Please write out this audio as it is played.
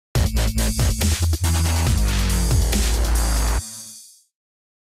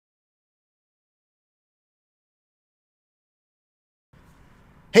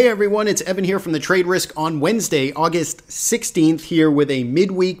Hey everyone, it's Evan here from the Trade Risk on Wednesday, August 16th, here with a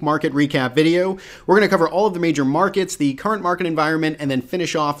midweek market recap video. We're going to cover all of the major markets, the current market environment, and then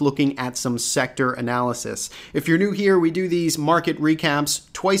finish off looking at some sector analysis. If you're new here, we do these market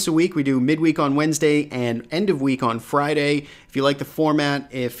recaps twice a week. We do midweek on Wednesday and end of week on Friday. If you like the format,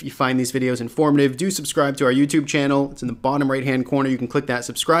 if you find these videos informative, do subscribe to our YouTube channel. It's in the bottom right-hand corner. You can click that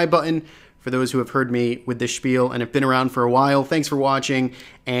subscribe button. For those who have heard me with this spiel and have been around for a while, thanks for watching,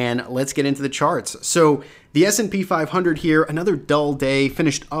 and let's get into the charts. So the S&P 500 here, another dull day,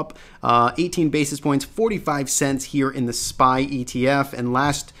 finished up 18 basis points, 45 cents here in the SPY ETF,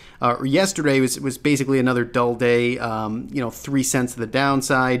 and yesterday was basically another dull day, 3 cents to the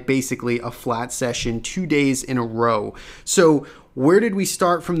downside, basically a flat session 2 days in a row. So where did we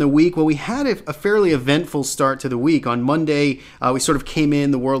start from the week? Well, we had a fairly eventful start to the week. On Monday, we sort of came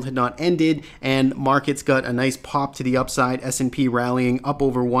in, the world had not ended, and markets got a nice pop to the upside. S&P rallying up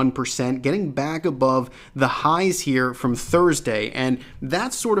over 1%, getting back above the highs here from Thursday. And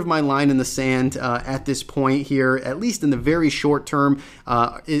that's sort of my line in the sand at this point here, at least in the very short term.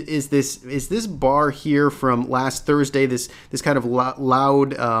 Is this bar here from last Thursday, this kind of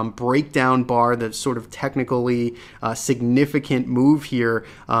loud breakdown bar, that's sort of technically significant move here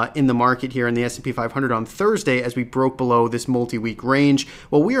in the market here in the S&P 500 on Thursday as we broke below this multi-week range.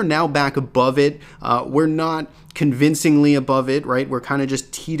 Well, we are now back above it. We're not convincingly above it, right? We're kind of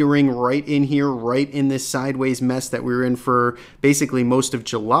just teetering right in here, right in this sideways mess that we were in for basically most of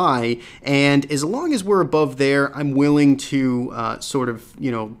July. And as long as we're above there, I'm willing to sort of,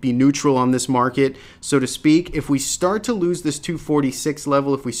 be neutral on this market, so to speak. If we start to lose this 246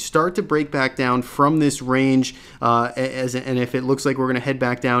 level, if we start to break back down from this range, and if it looks like we're going to head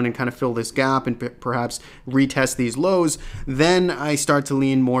back down and kind of fill this gap and perhaps retest these lows, then I start to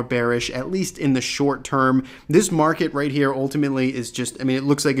lean more bearish, at least in the short term. This market right here ultimately is just, it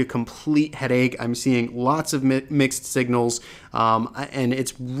looks like a complete headache. I'm seeing lots of mixed signals, and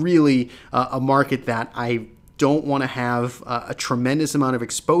it's really a market that I don't want to have a tremendous amount of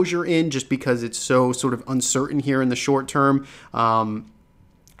exposure in, just because it's so sort of uncertain here in the short term.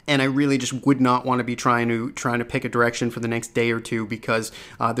 And I really just would not want to be trying to pick a direction for the next day or two, because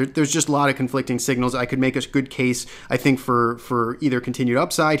there's just a lot of conflicting signals. I could make a good case, I think, for either continued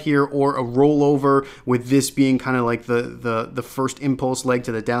upside here or a rollover, with this being kind of like the first impulse leg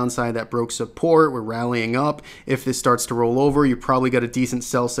to the downside that broke support. We're rallying up. If this starts to roll over, you probably got a decent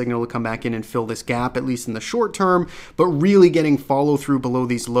sell signal to come back in and fill this gap, at least in the short term. But really getting follow through below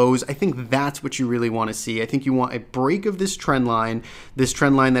these lows, I think that's what you really want to see. I think you want a break of this trend line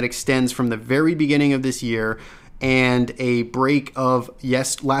that extends from the very beginning of this year, and a break of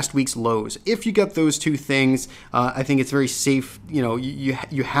last week's lows. If you get those two things, I think it's very safe.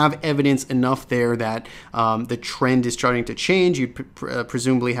 You have evidence enough there that the trend is starting to change. You'd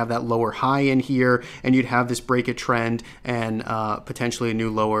presumably have that lower high in here, and you'd have this break of trend and potentially a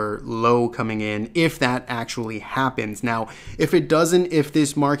new lower low coming in, if that actually happens. Now, if it doesn't, if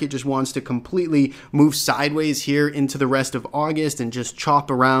this market just wants to completely move sideways here into the rest of August and just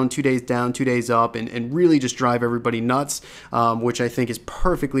chop around 2 days down, 2 days up, and really just drive everybody nuts, which I think is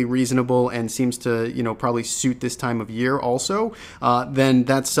perfectly reasonable and seems to probably suit this time of year also, then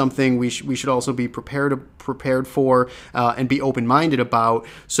that's something we should also be prepared for and be open-minded about.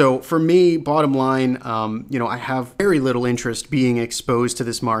 So for me, bottom line, I have very little interest being exposed to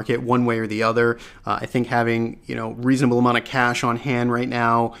this market one way or the other. I think having reasonable amount of cash on hand right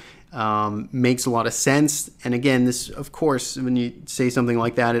now makes a lot of sense. And again, this, of course, when you say something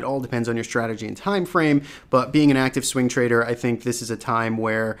like that, it all depends on your strategy and time frame. But being an active swing trader, I think this is a time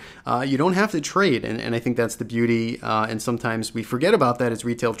where you don't have to trade. And I think that's the beauty. And sometimes we forget about that as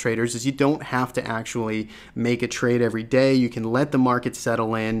retail traders, is you don't have to actually make a trade every day. You can let the market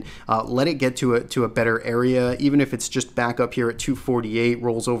settle in, let it get to a better area. Even if it's just back up here at 248,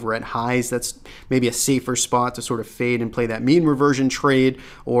 rolls over at highs, that's maybe a safer spot to sort of fade and play that mean reversion trade.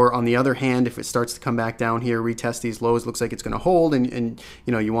 Or on the other hand, if it starts to come back down here, retest these lows, looks like it's going to hold, and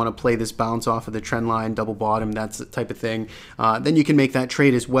you want to play this bounce off of the trend line, double bottom, that's the type of thing, then you can make that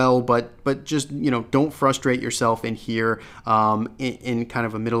trade as well. But just don't frustrate yourself in here in kind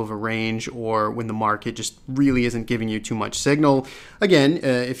of a middle of a range, or when the market just really isn't giving you too much signal. Again,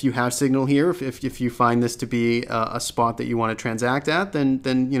 if you have signal here, if you find this to be a spot that you want to transact at, then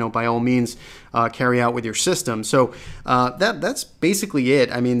by all means carry out with your system. So that's basically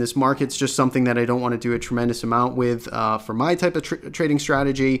it. I mean, this this market's just something that I don't want to do a tremendous amount with for my type of trading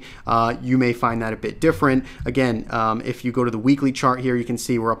strategy. You may find that a bit different. Again, if you go to the weekly chart here, you can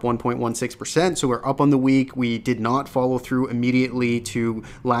see we're up 1.16%. So we're up on the week. We did not follow through immediately to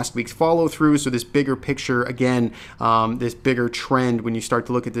last week's follow through. So this bigger picture, again, this bigger trend, when you start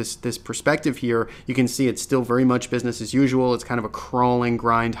to look at this perspective here, you can see it's still very much business as usual. It's kind of a crawling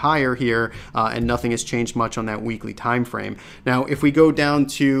grind higher here, and nothing has changed much on that weekly time frame. Now, if we go down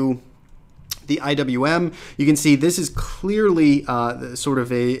to the IWM, you can see this is clearly sort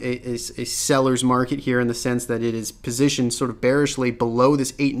of a seller's market here, in the sense that it is positioned sort of bearishly below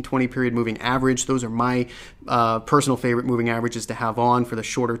this 8 and 20 period moving average. Those are my personal favorite moving averages to have on for the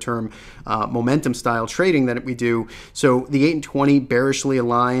shorter term momentum style trading that we do. So the 8 and 20 bearishly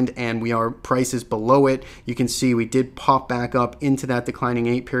aligned, and we are prices below it. You can see we did pop back up into that declining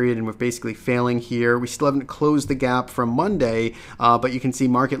 8 period, and we're basically failing here. We still haven't closed the gap from Monday, but you can see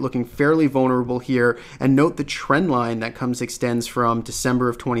market looking fairly vulnerable here. And note the trend line that extends from December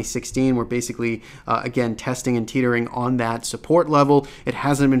of 2016. We're basically again testing and teetering on that support level. It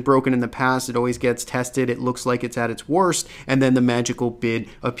hasn't been broken in the past. It always gets tested. It looks like it's at its worst, and then the magical bid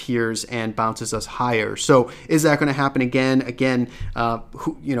appears and bounces us higher. So is that going to happen again? Again,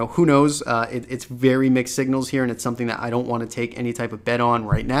 who knows? It's very mixed signals here, and it's something that I don't want to take any type of bet on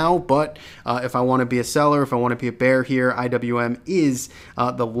right now. But if I want to be a seller, if I want to be a bear here, IWM is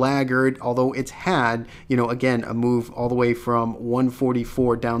the laggard, although it's had, again, a move all the way from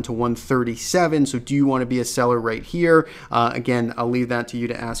 144 down to 137. So do you want to be a seller right here? Again, I'll leave that to you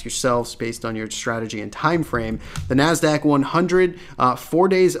to ask yourselves based on your strategy and time frame. The NASDAQ 100, 4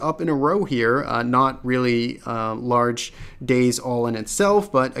 days up in a row here, not really large days all in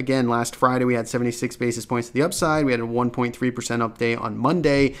itself, but again, last Friday we had 76 basis points to the upside. We had a 1.3% update on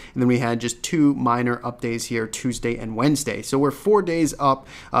Monday, and then we had just 2 minor updates here Tuesday and Wednesday. So we're 4 days up,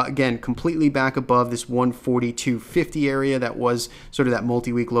 again, completely back above this 142.50 area that was sort of that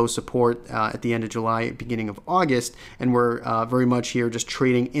multi-week low support at the end of July, beginning of August, and we're very much here just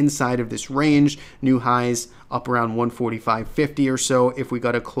trading inside of this range. New highs up around 145.50 or so. If we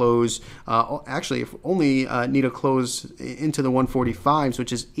got to close, actually, if only need a close into the 145s,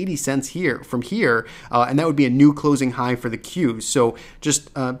 which is 80 cents here from here, and that would be a new closing high for the Qs. So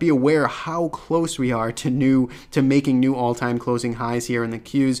just be aware how close we are to making new all-time closing highs here in the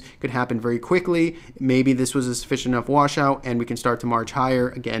Qs. Could happen very quickly. Maybe this was a sufficient enough washout, and we can start to march higher.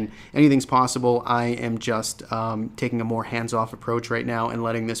 Again, anything's possible. I am just taking a more hands-off approach right now and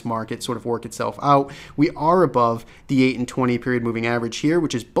letting this market sort of work itself out. We are above the 8 and 20 period moving average here,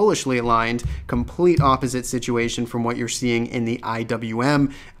 which is bullishly aligned, complete opposite situation from what you're seeing in the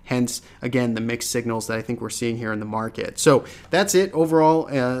IWM. Hence, again, the mixed signals that I think we're seeing here in the market. So that's it overall.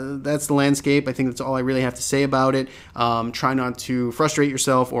 That's the landscape. I think that's all I really have to say about it. Try not to frustrate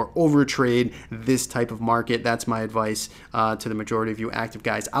yourself or overtrade this type of market. That's my advice to the majority of you active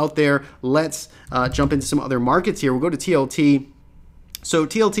guys out there. Let's jump into some other markets here. We'll go to TLT. So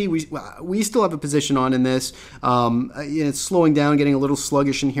TLT, we still have a position on in this. It's slowing down, getting a little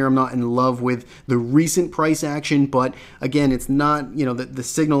sluggish in here. I'm not in love with the recent price action, but again, it's not, the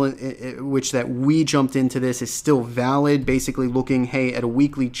signal which that we jumped into this is still valid. Basically looking, hey, at a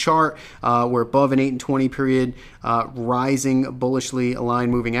weekly chart, we're above an 8 and 20 period, rising bullishly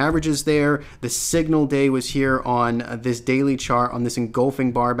aligned moving averages there. The signal day was here on this daily chart on this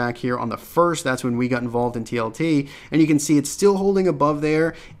engulfing bar back here on the 1st. That's when we got involved in TLT, and you can see it's still holding above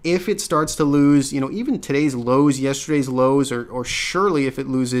there. If it starts to lose, even today's lows, yesterday's lows, or surely if it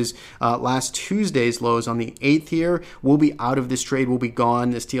loses last Tuesday's lows on the 8th here, we'll be out of this trade. We'll be gone.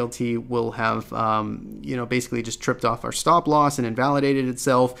 This TLT will have, basically just tripped off our stop loss and invalidated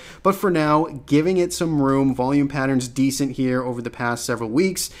itself. But for now, giving it some room. Volume patterns decent here over the past several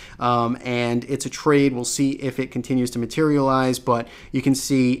weeks, and it's a trade. We'll see if it continues to materialize, but you can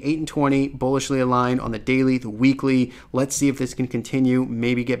see 8 and 20 bullishly aligned on the daily, the weekly. Let's see if this can continue.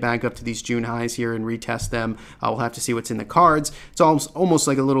 Maybe get back up to these June highs here and retest them. We'll have to see what's in the cards. It's almost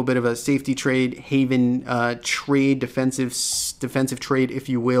like a little bit of a safety trade, haven trade, defensive trade, if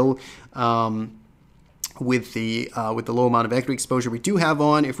you will. With the low amount of equity exposure we do have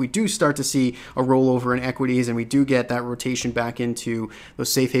on, if we do start to see a rollover in equities and we do get that rotation back into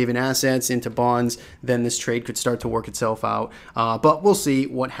those safe haven assets, into bonds, then this trade could start to work itself out. But we'll see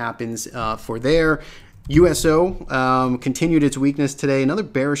what happens for there. USO continued its weakness today. Another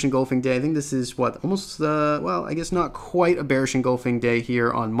bearish engulfing day. I think this is what, almost, well, I guess not quite a bearish engulfing day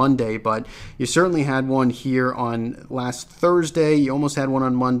here on Monday, but you certainly had one here on last Thursday. You almost had one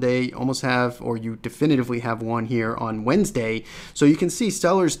on Monday. You almost have, or you definitively have one here on Wednesday. So you can see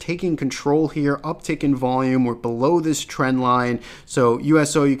sellers taking control here, uptick in volume. We're below this trend line. So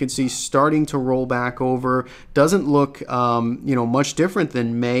USO, you can see starting to roll back over. Doesn't look, much different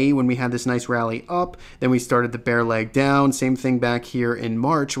than May when we had this nice rally up. Then we started the bear leg down. Same thing back here in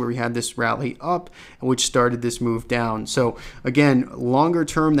March where we had this rally up, which started this move down. So again, longer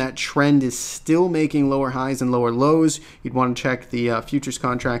term, that trend is still making lower highs and lower lows. You'd want to check the futures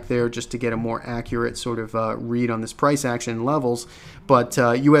contract there just to get a more accurate sort of read on this price action levels. But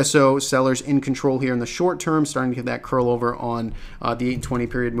USO sellers in control here in the short term, starting to get that curl over on the 8 and 20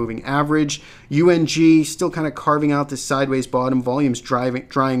 period moving average. UNG still kind of carving out this sideways bottom. Volumes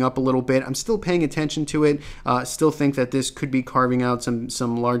drying up a little bit. I'm still paying attention to it. Still think that this could be carving out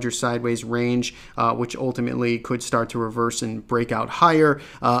some larger sideways range, which ultimately could start to reverse and break out higher.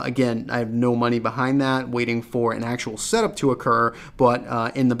 Again, I have no money behind that, waiting for an actual setup to occur,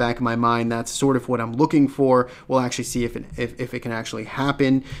 but in the back of my mind, that's sort of what I'm looking for. We'll actually see if it can actually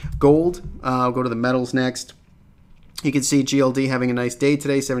happen. Gold, I'll go to the metals next. You can see GLD having a nice day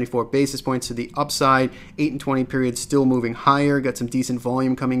today, 74 basis points to the upside, 8 and 20 period still moving higher. Got some decent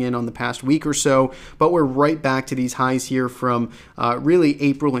volume coming in on the past week or so, but we're right back to these highs here from really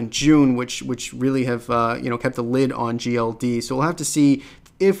April and June, which really have kept the lid on GLD. So we'll have to see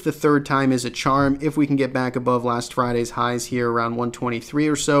if the third time is a charm. If we can get back above last Friday's highs here around 123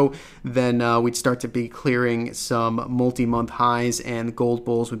 or so, then we'd start to be clearing some multi-month highs and the gold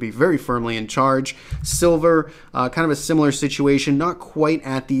bulls would be very firmly in charge. Silver, kind of a similar situation, not quite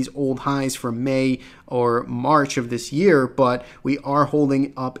at these old highs from May or March of this year, but we are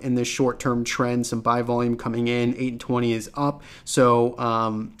holding up in this short-term trend. Some buy volume coming in, 8 and 20 is up. So,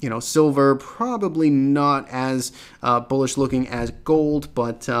 silver probably not as bullish looking as gold,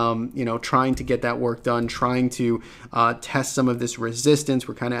 but, trying to get that work done, trying to test some of this resistance.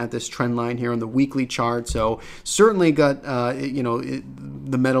 We're kind of at this trend line here on the weekly chart. So certainly got,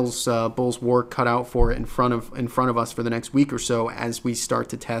 the metals bulls work cut out for it in front of us for the next week or so as we start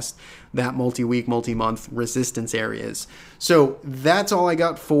to test that multi-week, multi-month resistance areas. So that's all I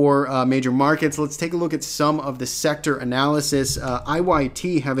got for major markets. Let's take a look at some of the sector analysis.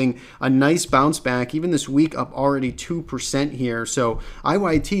 IYT having a nice bounce back, even this week up already 2% here. So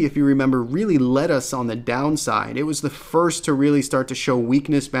IYT, if you remember, really led us on the downside. It was the first to really start to show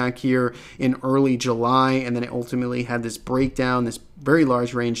weakness back here in early July, and then it ultimately had this breakdown, this very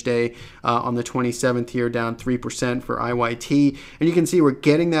large range day on the 27th here, down 3% for IYT. And you can see we're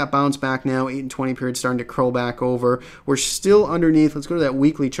getting that bounce back now, 8 and 20 period starting to curl back over. We're still underneath, let's go to that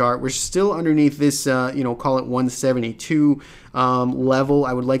weekly chart. We're still underneath this, call it 172 level.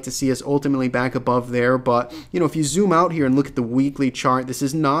 I would like to see us ultimately back above there. But, if you zoom out here and look at the weekly chart, this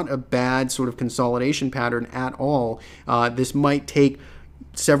is not a bad sort of consolidation pattern at all. This might take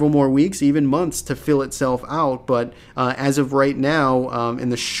several more weeks, even months, to fill itself out. But as of right now, in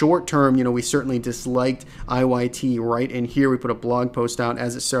the short term, we certainly disliked IYT right in here. We put a blog post out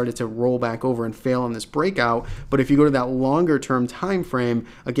as it started to roll back over and fail on this breakout. But if you go to that longer term time frame,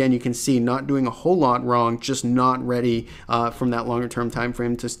 again, you can see not doing a whole lot wrong, just not ready from that longer term time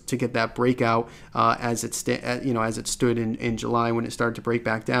frame to get that breakout as it stood in July when it started to break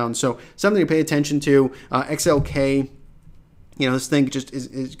back down. So something to pay attention to. XLK, this thing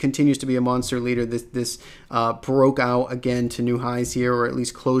just continues to be a monster leader. This broke out again to new highs here, or at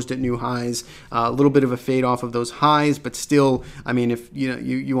least closed at new highs. A little bit of a fade off of those highs, but still, I mean, if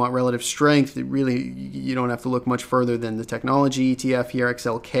you want relative strength, really you don't have to look much further than the technology ETF here,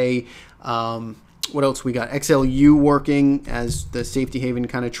 XLK. What else we got? XLU working as the safety haven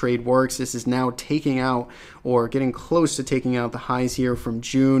kind of trade works. This is now taking out or getting close to taking out the highs here from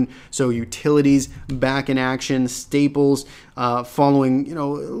June. So utilities back in action, staples following a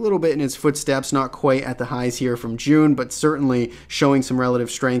little bit in its footsteps, not quite at the highs here from June, but certainly showing some relative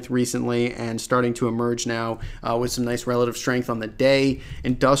strength recently and starting to emerge now with some nice relative strength on the day.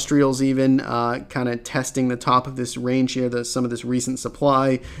 Industrials even kind of testing the top of this range here, some of this recent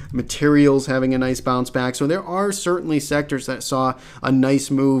supply. Materials having a nice bounce back. So there are certainly sectors that saw a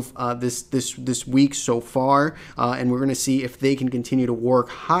nice move this week so far, and we're going to see if they can continue to work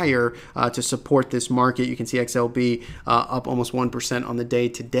higher to support this market. You can see XLB up almost 1% on the day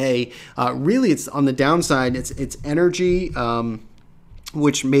today. Really, it's on the downside. It's energy.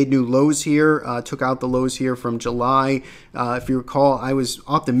 Which made new lows here, took out the lows here from July. If you recall, I was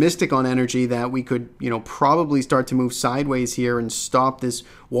optimistic on energy that we could, probably start to move sideways here and stop this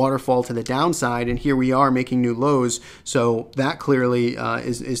waterfall to the downside, and here we are making new lows. So that clearly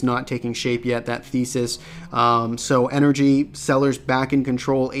is not taking shape yet, that thesis. So energy, sellers back in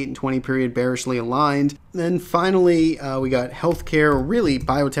control, 8 and 20 period bearishly aligned. Then finally, we got healthcare, really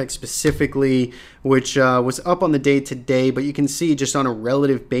biotech specifically, which was up on the day today, but you can see just on a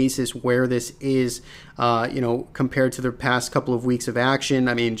relative basis where this is, compared to the past couple of weeks of action.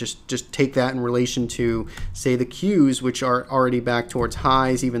 I mean, just take that in relation to, say, the Qs, which are already back towards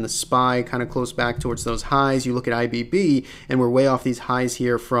highs, even the SPY kind of close back towards those highs. You look at IBB, and we're way off these highs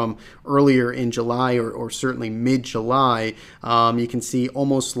here from earlier in July or certainly mid-July. You can see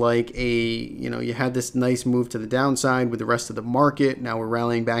almost like you had this nice move to the downside with the rest of the market. Now we're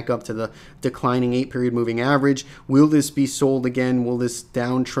rallying back up to the declining 8-period moving average. Will this be sold again? Will this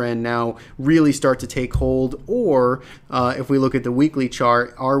downtrend now really start to take hold? Or if we look at the weekly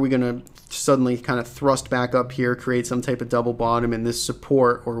chart, are we going to suddenly kind of thrust back up here, create some type of double bottom in this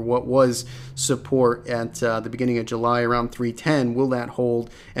support, or what was support at the beginning of July around 310? Will that hold,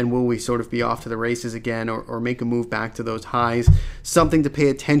 and will we sort of be off to the races again, or make a move back to those highs? Something to pay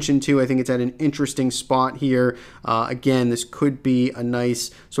attention to. I think it's at an interesting spot here. Again, this could be a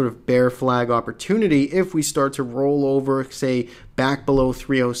nice sort of bear flag opportunity if we start to roll over, say, back below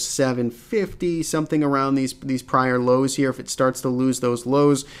 307.50, something around these prior lows here. If it starts to lose those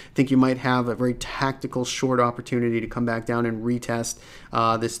lows, I think you might have a very tactical short opportunity to come back down and retest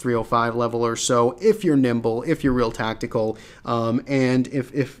this 305 level or so, if you're nimble, if you're real tactical, and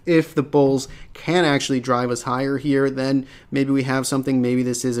if the bulls can actually drive us higher here, then maybe we have something. Maybe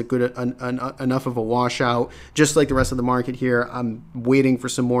this is a good enough of a washout. Just like the rest of the market here, I'm waiting for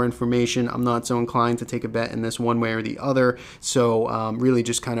some more information. I'm not so inclined to take a bet in this one way or the other. So really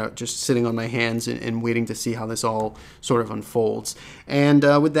just kind of sitting on my hands and waiting to see how this all sort of unfolds. And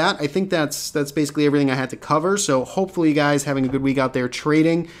with that, I think that's basically everything I had to cover. So hopefully you guys having a good week out there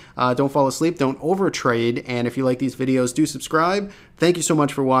trading. Don't fall asleep, don't overtrade, and if you like these videos, do subscribe. Thank you so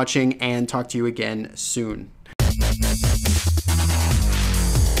much for watching, and talk to you again soon.